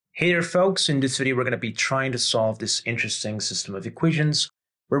Hey there folks, in this video we're going to be trying to solve this interesting system of equations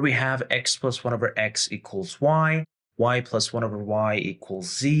where we have x plus 1 over x equals y plus 1 over y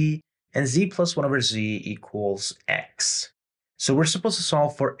equals z, and z plus 1 over z equals x. So we're supposed to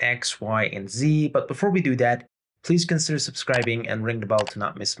solve for x, y, and z, but before we do that, please consider subscribing and ring the bell to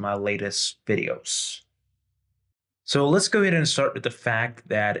not miss my latest videos. So let's go ahead and start with the fact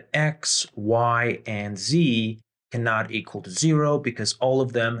that x, y, and z cannot equal to 0 because all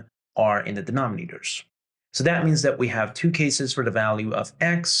of them are in the denominators. So that means that we have two cases for the value of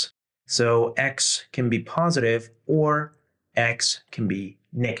x. So x can be positive or x can be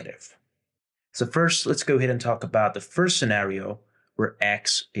negative. So first, let's go ahead and talk about the first scenario where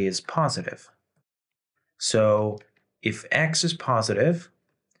x is positive. So if x is positive,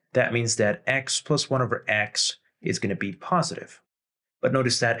 that means that x plus 1 over x is going to be positive. But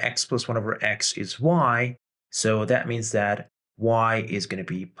notice that x plus 1 over x is y, so that means that y is going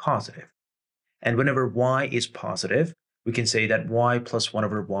to be positive. And whenever y is positive, we can say that y plus 1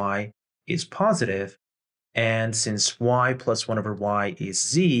 over y is positive. And since y plus 1 over y is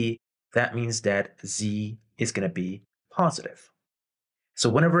z, that means that z is going to be positive. So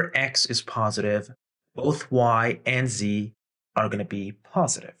whenever x is positive, both y and z are going to be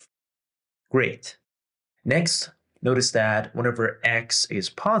positive. Great. Next, notice that whenever x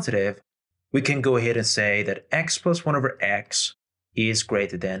is positive, we can go ahead and say that x plus 1 over x is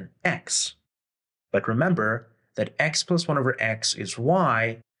greater than x. But remember that x plus 1 over x is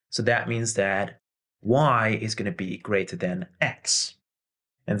y, so that means that y is going to be greater than x.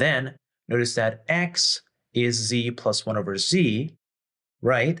 And then notice that x is z plus 1 over z,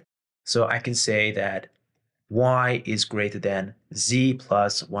 right? So I can say that y is greater than z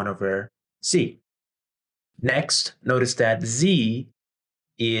plus 1 over z. Next, notice that z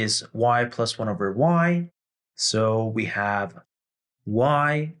is y plus 1 over y. So we have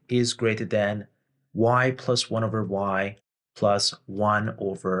y is greater than y plus 1 over y plus 1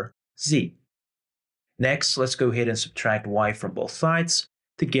 over z. Next, let's go ahead and subtract y from both sides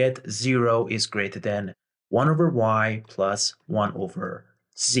to get 0 is greater than 1 over y plus 1 over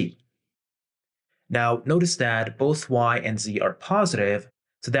z. Now, notice that both y and z are positive,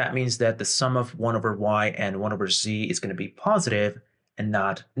 so that means that the sum of 1 over y and 1 over z is going to be positive and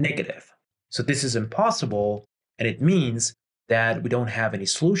not negative. So this is impossible, and it means that we don't have any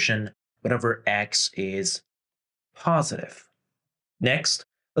solution whenever x is positive. Next,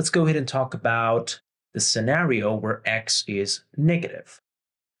 let's go ahead and talk about the scenario where x is negative.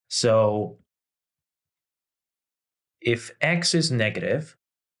 So if x is negative,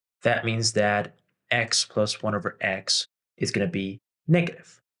 that means that x plus 1 over x is going to be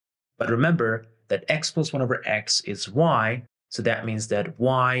negative. But remember that x plus 1 over x is y, so that means that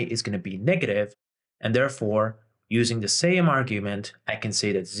y is going to be negative, and therefore, using the same argument, I can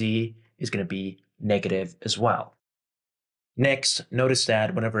say that z is going to be negative as well. Next, notice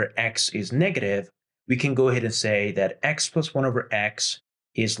that whenever x is negative, we can go ahead and say that x plus 1 over x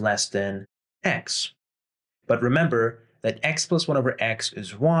is less than x. But remember that x plus 1 over x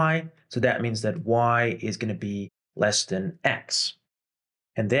is y, so that means that y is going to be less than x.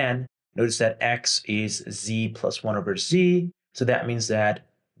 And then notice that x is z plus 1 over z, so that means that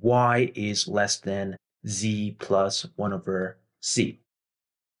y is less than z plus 1 over z.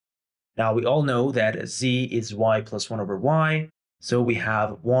 Now we all know that z is y plus 1 over y, so we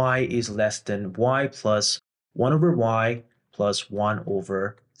have y is less than y plus 1 over y plus 1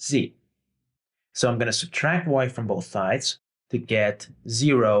 over z. So I'm going to subtract y from both sides to get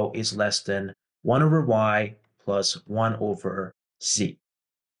 0 is less than 1 over y plus 1 over z.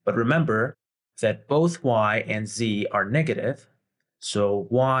 But remember that both y and z are negative, so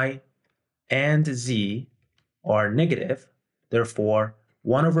y and z are negative, therefore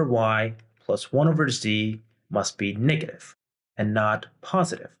 1 over y plus 1 over z must be negative and not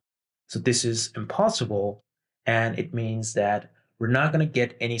positive. So this is impossible, and it means that we're not going to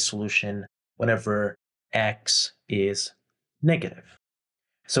get any solution whenever x is negative.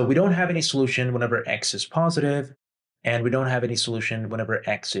 So we don't have any solution whenever x is positive, and we don't have any solution whenever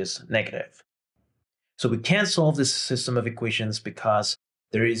x is negative. So we can't solve this system of equations because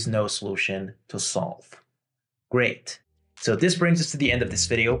there is no solution to solve. Great. So this brings us to the end of this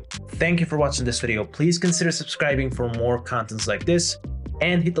video. Thank you for watching this video. Please consider subscribing for more contents like this,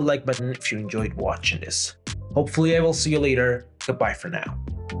 and hit the like button if you enjoyed watching this. Hopefully I will see you later. Goodbye for now.